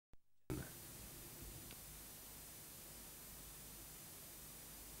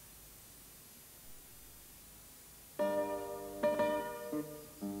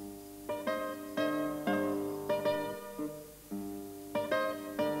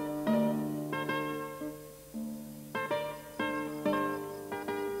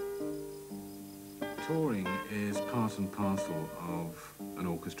Touring is part and parcel of an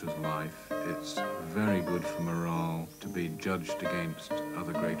orchestra's life. It's very good for morale to be judged against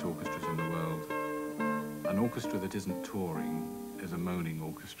other great orchestras in the world. An orchestra that isn't touring is a moaning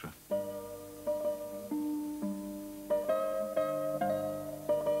orchestra.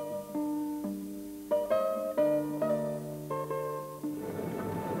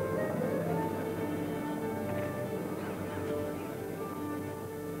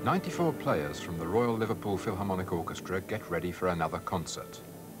 "94 players from the Royal Liverpool Philharmonic Orchestra get ready for another concert.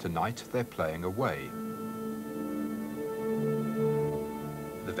 Tonight they're playing away.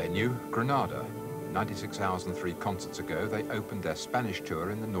 The venue, Granada. 96 hours and 3 concerts ago, they opened their Spanish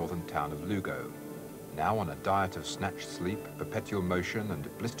tour in the northern town of Lugo. Now on a diet of snatched sleep, perpetual motion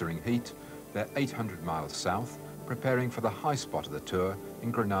and blistering heat, they're 800 miles south, preparing for the high spot of the tour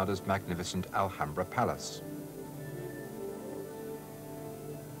in Granada's magnificent Alhambra Palace.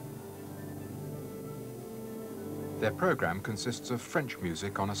 Their programme consists of French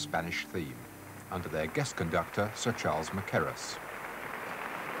music on a Spanish theme, under their guest conductor, Sir Charles Mackerras.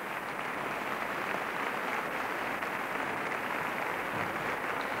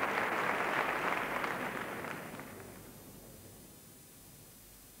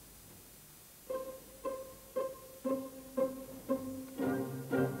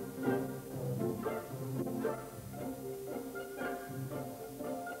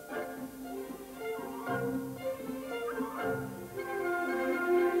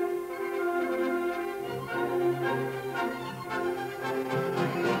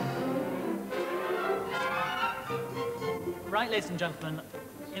 Right, ladies and gentlemen,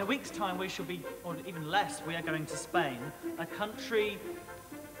 in a week's time we shall be, or even less, we are going to Spain, a country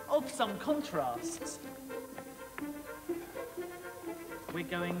of some contrasts. We're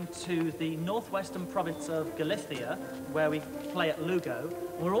going to the northwestern province of Galicia, where we play at Lugo.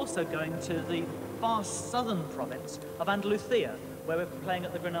 We're also going to the far southern province of Andalusia, where we're playing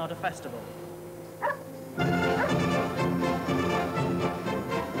at the Granada Festival.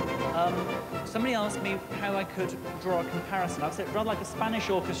 Somebody asked me how I could draw a comparison. I said rather like a Spanish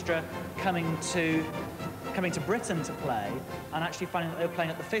orchestra coming to Britain to play, and actually finding that they were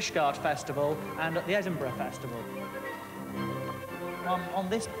playing at the Fishguard Festival and at the Edinburgh Festival. On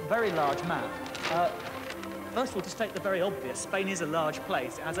this very large map, first of all, to state the very obvious, Spain is a large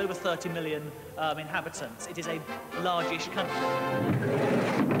place. It has over 30 million inhabitants. It is a largish country.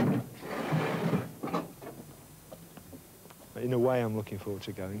 In a way, I'm looking forward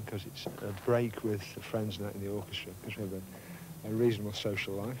to going because it's a break with the friends and that in the orchestra, because we have a reasonable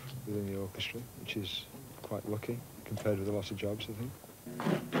social life within the orchestra, which is quite lucky compared with a lot of jobs, I think.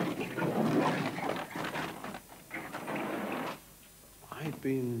 I've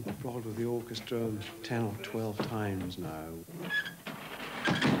been abroad with the orchestra 10 or 12 times now.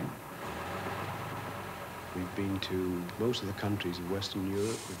 We've been to most of the countries of Western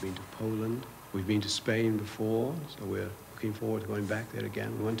Europe. We've been to Poland. We've been to Spain before, so we're looking forward to going back there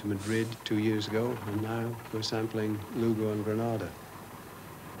again. We went to Madrid 2 years ago, and now we're sampling Lugo and Granada.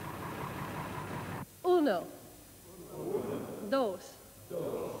 Uno, dos,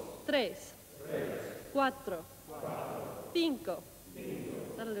 tres, cuatro, cinco.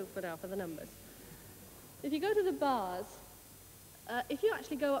 That'll do for now for the numbers. If you go to the bars, if you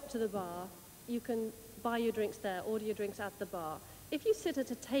actually go up to the bar, you can buy your drinks there, order your drinks at the bar. If you sit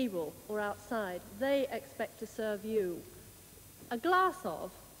at a table or outside, they expect to serve you. A glass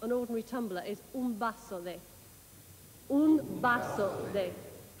of an ordinary tumbler is un vaso de. Un vaso de.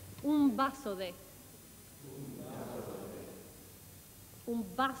 Un vaso de. Un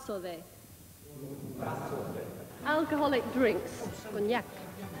vaso de. Alcoholic drinks. Cognac.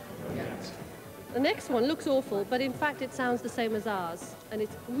 The next one looks awful, but in fact it sounds the same as ours, and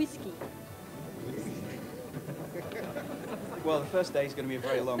it's whiskey. Well, the first day is going to be a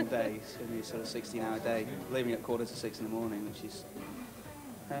very long day. It's going to be a sort of 16-hour day, leaving at 5:45 in the morning, which is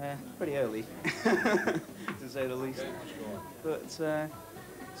pretty early, to say the least. But,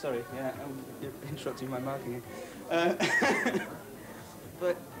 sorry, yeah, you're interrupting my marking here.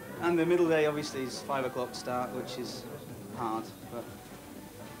 And the middle day, obviously, is 5 o'clock start, which is hard, but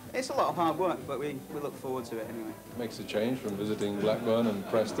it's a lot of hard work, but we look forward to it anyway. Makes a change from visiting Blackburn and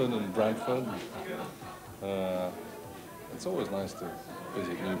Preston and Bradford. It's always nice to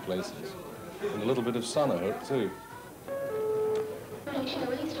visit new places. And a little bit of sun, I hope, too.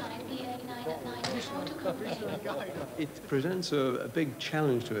 It presents a big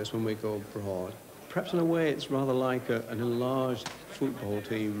challenge to us when we go abroad. Perhaps in a way it's rather like an enlarged football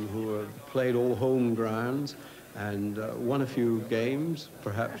team who have played all home grounds and won a few games,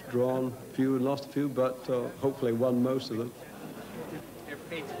 perhaps drawn a few and lost a few, but hopefully won most of them.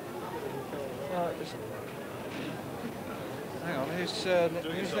 Hang on, who's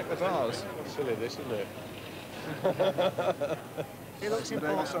nicked the bars? Silly this, isn't it? He looks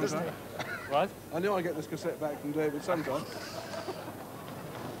important, doesn't he? Right? I knew I'd get this cassette back from David sometime.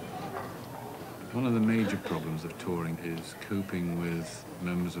 One of the major problems of touring is coping with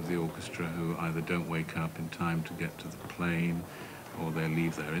members of the orchestra who either don't wake up in time to get to the plane, or they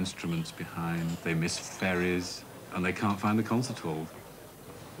leave their instruments behind, they miss ferries, and they can't find the concert hall.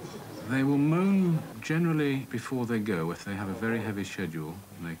 They will moan generally before they go if they have a very heavy schedule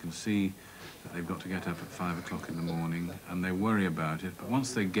and they can see that they've got to get up at 5 o'clock in the morning, and they worry about it. But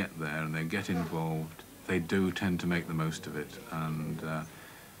once they get there and they get involved, they do tend to make the most of it. And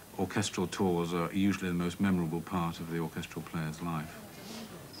orchestral tours are usually the most memorable part of the orchestral player's life.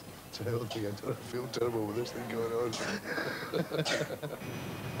 I feel terrible with this thing going on.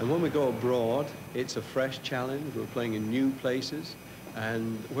 And when we go abroad, it's a fresh challenge. We're playing in new places.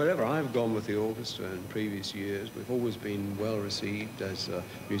 And wherever I've gone with the orchestra in previous years, we've always been well received as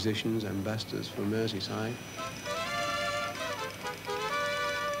musicians, ambassadors for Merseyside.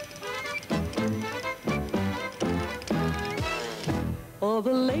 All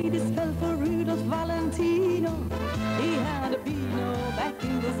the ladies fell for Rudolph Valentino. He had a Beano back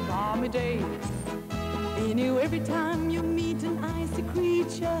in those balmy days. He knew every time you meet an icy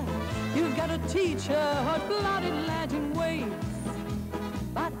creature, you've got to teach her hot-blooded Latin ways.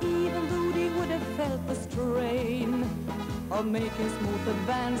 But even though he would have felt the strain of making smooth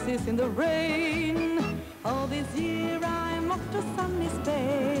advances in the rain, all this year I'm off to sunny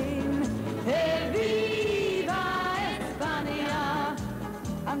Spain. Hey, viva España!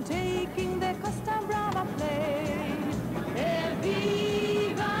 I'm taking the Costa Brava plane. Hey,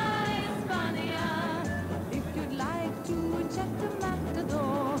 viva España! If you'd like to chat to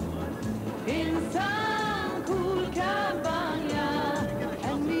Matador in some cool cabana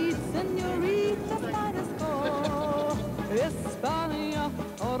and meet senoritas by the score, España,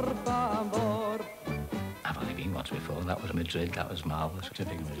 por favor. I've only been once before. That was Madrid. That was marvellous. Such a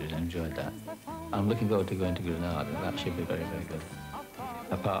big Madrid. I enjoyed that. I'm looking forward to going to Granada. That should be very, very good.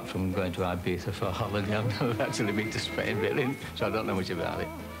 Apart from going to Ibiza for holiday, I've never actually been to Spain, really, so I don't know much about it.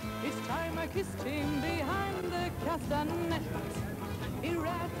 Each time I kissed him behind the castanet, he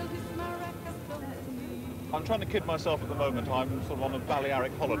rattled his maracas close to me. I'm trying to kid myself at the moment. I'm sort of on a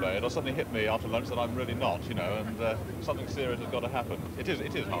Balearic holiday, and it suddenly hit me after lunch that I'm really not, you know, and something serious has got to happen. It is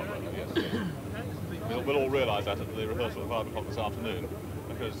hard work, yes. We'll all realise that at the rehearsal at 5 o'clock this afternoon,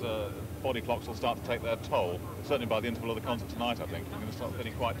 because body clocks will start to take their toll. Certainly by the interval of the concert tonight, I think. I'm going to start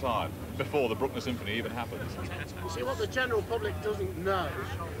feeling quite tired before the Bruckner Symphony even happens. You see, what the general public doesn't know,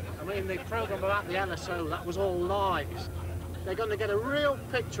 I mean, the programme about the NSO, that was all lies. They're going to get a real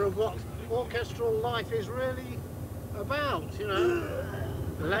picture of what orchestral life is really about, you know.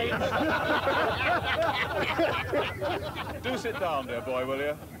 Do sit down, dear boy, will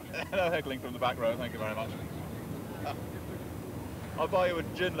you? No heckling from the back row, thank you very much. I'll buy you a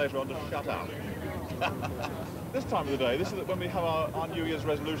gin later on to shut up. This time of the day, this is when we have our New Year's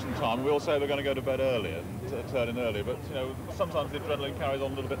resolution time. We all say we're going to go to bed early and turn in early, but you know, sometimes the adrenaline carries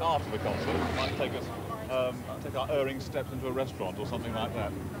on a little bit after the concert. It might take us, take our erring steps into a restaurant or something like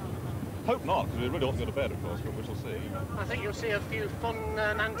that. Hope not, because we really ought to go to bed, of course, but we shall see. I think you'll see a few fun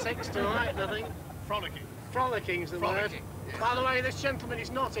antics tonight, I think. Frolicking. Frolicking's the word. Yeah. By the way, this gentleman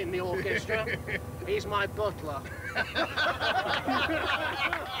is not in the orchestra. He's my butler.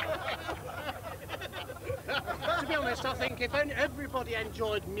 To be honest, I think if everybody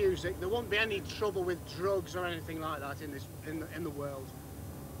enjoyed music, there wouldn't be any trouble with drugs or anything like that in the world.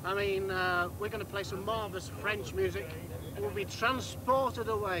 I mean, we're going to play some marvellous French music. We'll be transported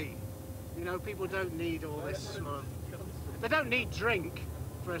away. You know, people don't need all this sort of... They don't need drink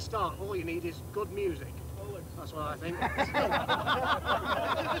for a start. All you need is good music. That's what I think.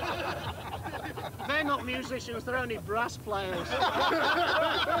 They're not musicians, they're only brass players.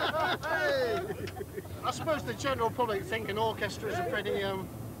 I suppose the general public think an orchestra is a pretty,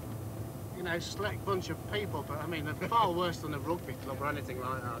 you know, slick bunch of people, but I mean, they're far worse than a rugby club or anything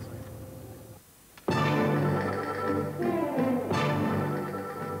like that.